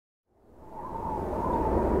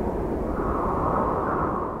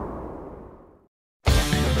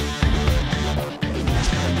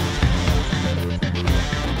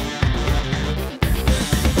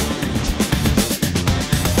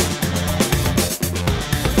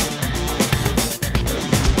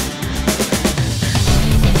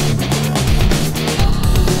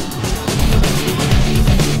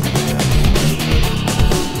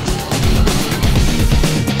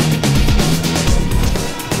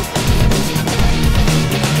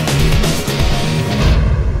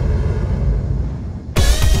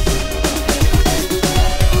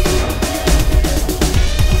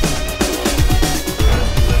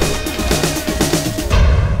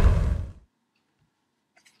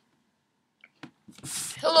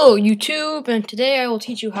Hello YouTube, and today I will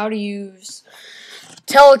teach you how to use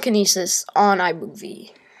Telekinesis on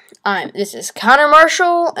iMovie. This is Connor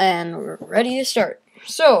Marshall, and we're ready to start.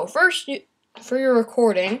 So, first, for your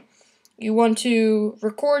recording, you want to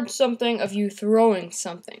record something of you throwing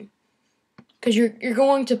something. Because you're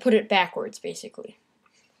going to put it backwards, basically.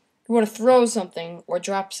 You want to throw something or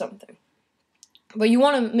drop something. But you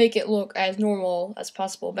want to make it look as normal as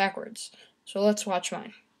possible backwards. So let's watch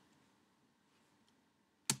mine.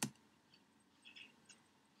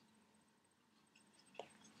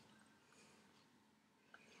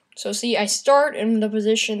 So see, I start in the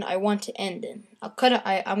position I want to end in. I'm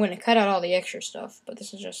going to cut out all the extra stuff, but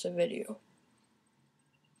this is just a video.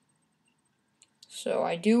 So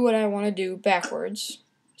I do what I want to do backwards.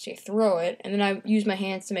 So I throw it, and then I use my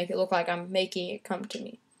hands to make it look like I'm making it come to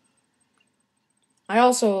me. I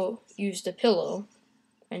also used a pillow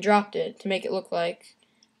and dropped it to make it look like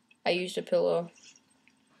I used a pillow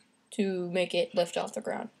to make it lift off the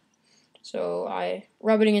ground. So I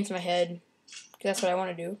rub it against my head, because that's what I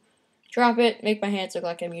want to do. Drop it, make my hands look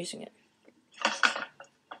like I'm using it.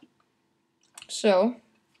 So,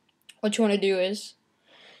 what you want to do is,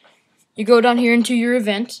 you go down here into your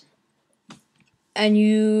event, and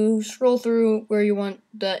you scroll through where you want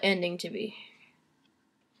the ending to be.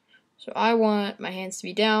 So I want my hands to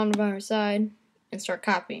be down by my side, and start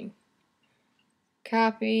copying.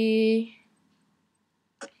 Copy,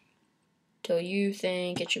 till you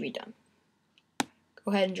think it should be done.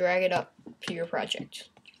 Go ahead and drag it up to your project.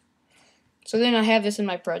 So then I have this in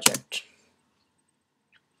my project.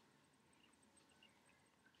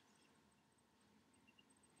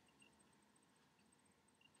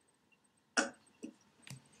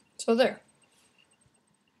 So there.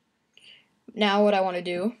 Now what I want to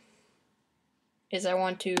do is I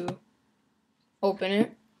want to open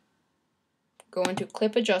it, go into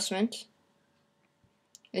clip adjustment,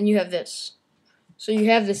 and you have this. So you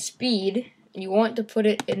have the speed, and you want to put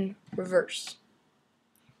it in reverse.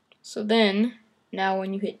 So then, now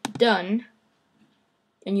when you hit done,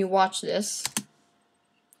 and you watch this,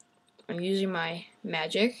 I'm using my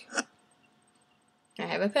magic, I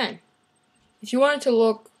have a pen. If you want it to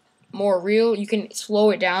look more real, you can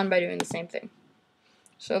slow it down by doing the same thing.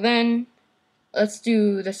 So then, let's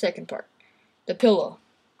do the second part, the pillow.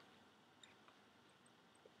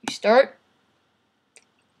 You start,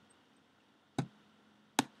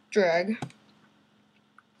 drag,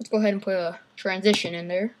 let's go ahead and put a transition in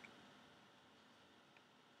there,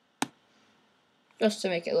 just to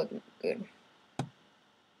make it look good.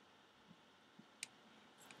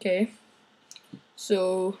 Okay,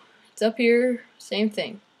 so it's up here, same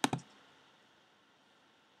thing.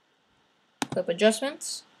 Clip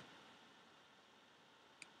adjustments,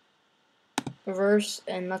 reverse,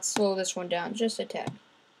 and let's slow this one down just a tad.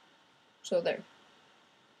 So there.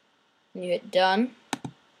 And you hit done.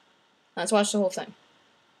 Let's watch the whole thing.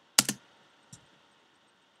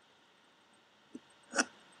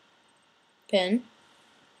 Pen.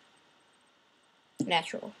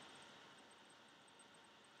 Natural.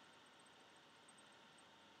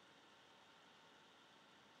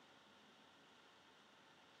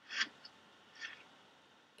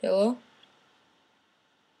 Pillow.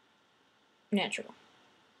 Natural.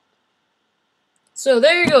 So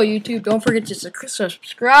there you go, YouTube. Don't forget to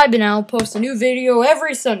subscribe, and I'll post a new video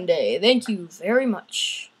every Sunday. Thank you very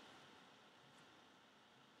much.